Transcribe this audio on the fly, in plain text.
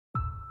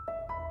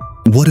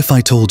What if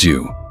I told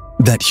you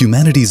that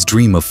humanity's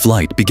dream of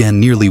flight began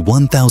nearly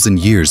 1,000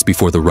 years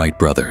before the Wright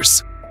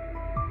brothers?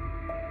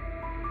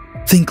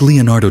 Think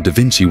Leonardo da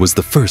Vinci was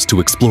the first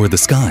to explore the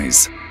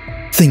skies.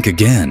 Think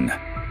again.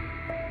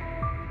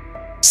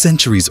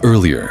 Centuries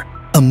earlier,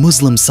 a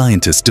Muslim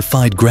scientist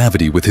defied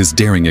gravity with his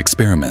daring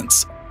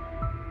experiments.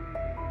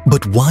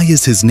 But why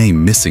is his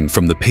name missing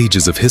from the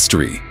pages of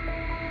history?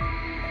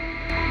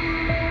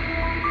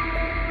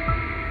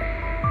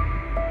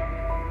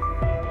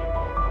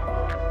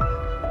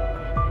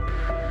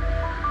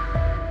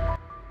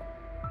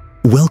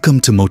 Welcome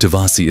to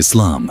Motivasi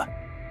Islam.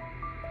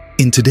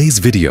 In today's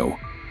video,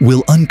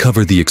 we'll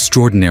uncover the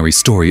extraordinary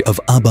story of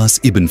Abbas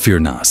Ibn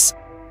Firnas,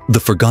 the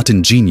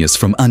forgotten genius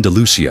from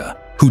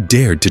Andalusia who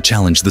dared to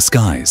challenge the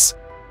skies.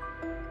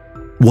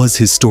 Was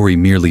his story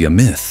merely a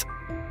myth,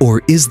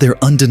 or is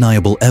there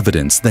undeniable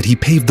evidence that he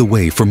paved the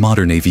way for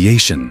modern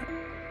aviation?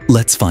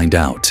 Let's find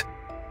out.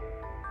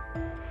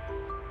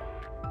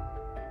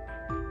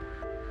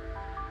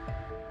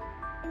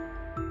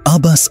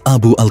 Abbas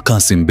Abu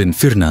al-Qasim bin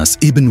Firnas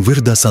ibn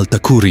Wirdas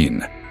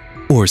al-Takurin,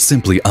 or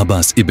simply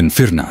Abbas ibn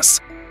Firnas,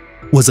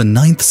 was a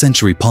 9th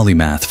century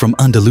polymath from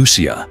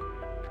Andalusia.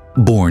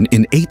 Born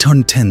in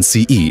 810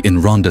 CE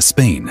in Ronda,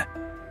 Spain,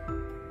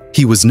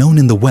 he was known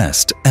in the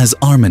West as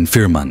Armen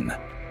Firman.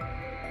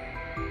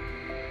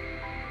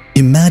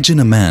 Imagine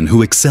a man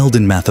who excelled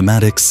in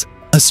mathematics,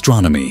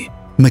 astronomy,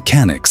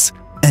 mechanics,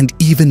 and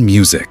even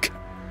music,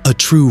 a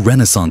true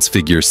Renaissance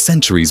figure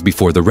centuries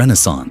before the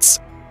Renaissance.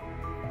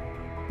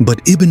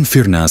 But Ibn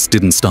Firnas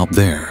didn't stop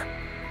there.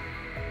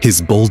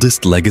 His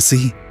boldest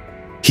legacy?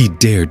 He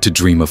dared to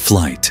dream of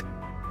flight.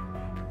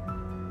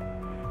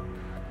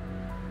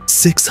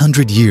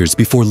 600 years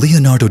before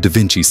Leonardo da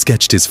Vinci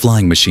sketched his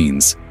flying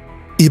machines,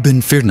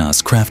 Ibn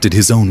Firnas crafted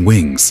his own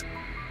wings.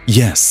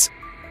 Yes,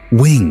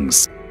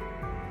 wings.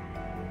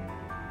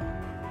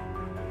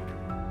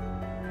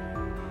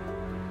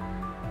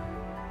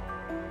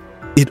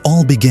 It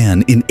all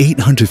began in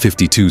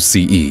 852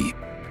 CE.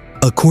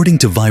 According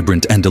to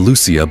Vibrant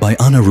Andalusia by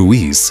Ana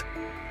Ruiz,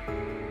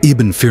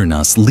 Ibn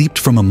Firnas leaped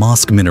from a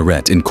mosque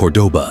minaret in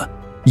Cordoba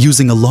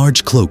using a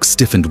large cloak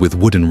stiffened with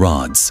wooden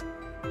rods,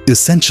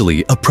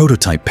 essentially a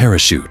prototype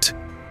parachute.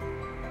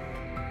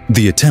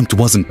 The attempt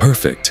wasn't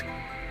perfect.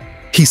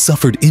 He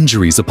suffered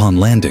injuries upon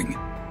landing.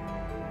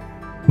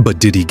 But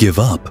did he give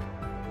up?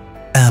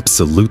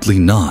 Absolutely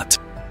not.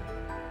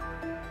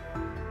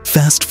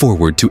 Fast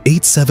forward to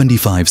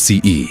 875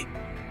 CE.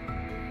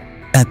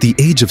 At the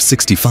age of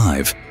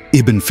 65,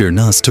 Ibn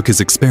Firnas took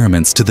his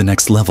experiments to the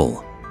next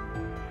level.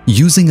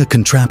 Using a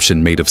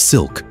contraption made of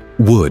silk,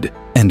 wood,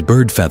 and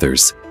bird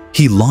feathers,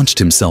 he launched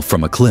himself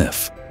from a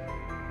cliff.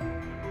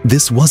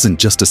 This wasn't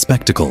just a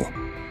spectacle,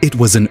 it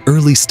was an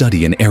early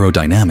study in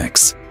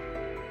aerodynamics.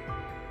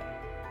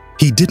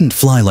 He didn't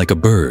fly like a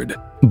bird,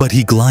 but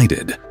he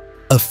glided,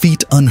 a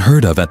feat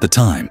unheard of at the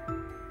time.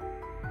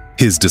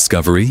 His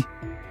discovery?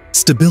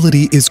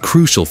 Stability is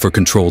crucial for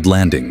controlled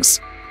landings.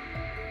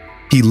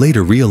 He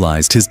later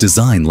realized his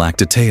design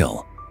lacked a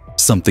tail,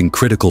 something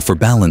critical for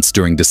balance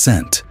during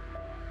descent.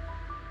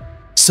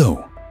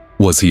 So,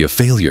 was he a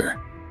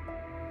failure?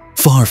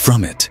 Far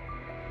from it.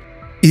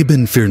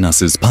 Ibn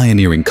Firnas's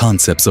pioneering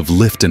concepts of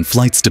lift and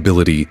flight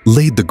stability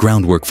laid the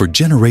groundwork for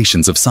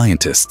generations of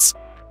scientists.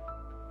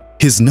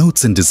 His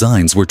notes and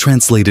designs were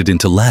translated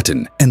into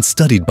Latin and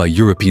studied by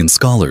European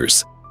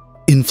scholars,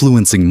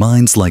 influencing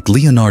minds like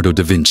Leonardo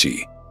da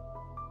Vinci.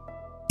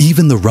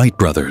 Even the Wright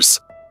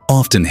brothers,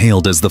 often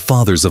hailed as the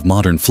fathers of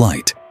modern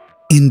flight,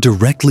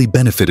 indirectly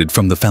benefited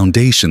from the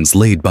foundations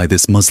laid by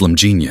this Muslim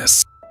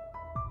genius.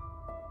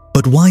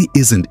 But why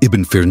isn't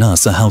Ibn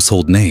Firnas a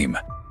household name?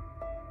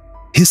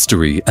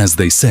 History, as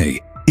they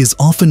say, is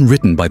often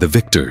written by the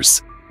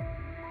victors.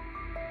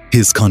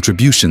 His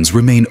contributions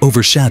remain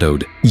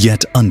overshadowed,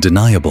 yet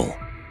undeniable.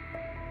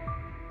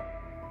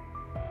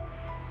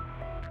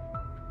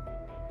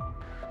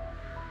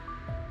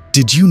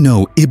 Did you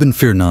know Ibn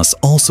Firnas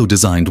also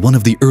designed one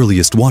of the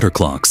earliest water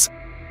clocks,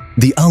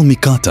 the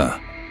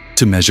Al-Mikata,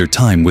 to measure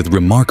time with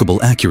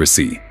remarkable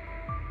accuracy?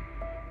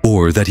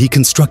 Or that he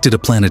constructed a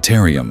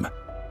planetarium,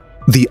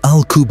 the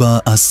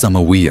Al-Quba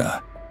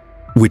as-Samawiyya,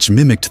 which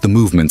mimicked the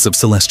movements of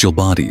celestial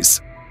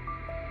bodies?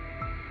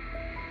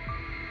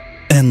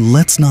 And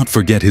let's not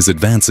forget his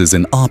advances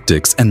in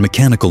optics and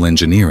mechanical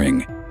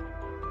engineering.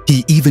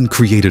 He even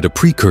created a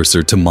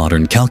precursor to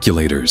modern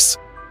calculators.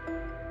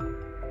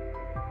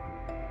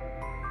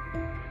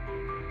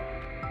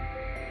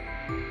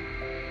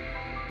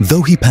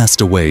 Though he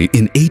passed away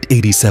in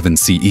 887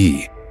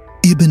 CE,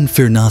 Ibn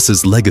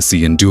Firnas's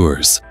legacy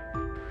endures.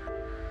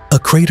 A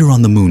crater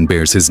on the moon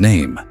bears his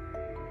name,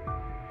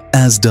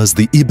 as does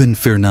the Ibn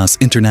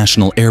Firnas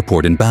International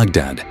Airport in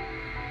Baghdad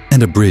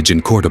and a bridge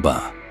in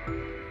Cordoba.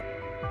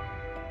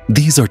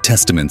 These are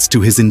testaments to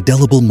his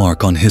indelible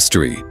mark on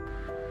history.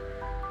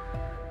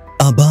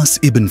 Abbas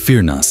Ibn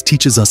Firnas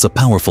teaches us a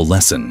powerful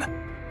lesson.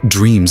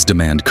 Dreams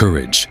demand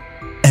courage,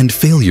 and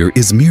failure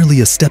is merely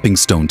a stepping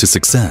stone to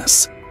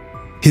success.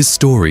 His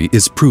story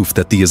is proof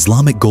that the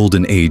Islamic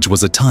Golden Age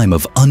was a time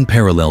of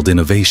unparalleled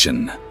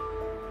innovation.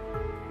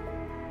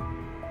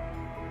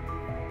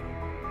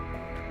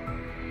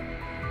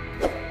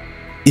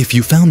 If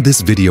you found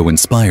this video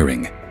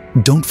inspiring,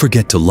 don't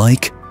forget to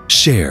like,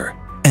 share,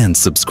 and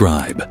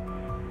subscribe.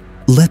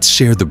 Let's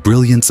share the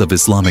brilliance of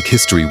Islamic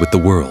history with the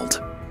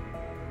world.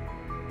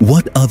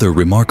 What other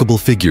remarkable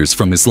figures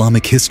from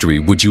Islamic history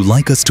would you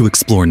like us to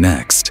explore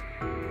next?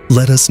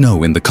 Let us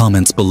know in the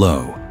comments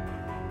below.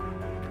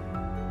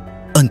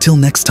 Until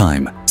next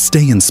time,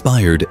 stay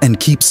inspired and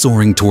keep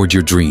soaring toward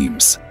your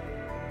dreams.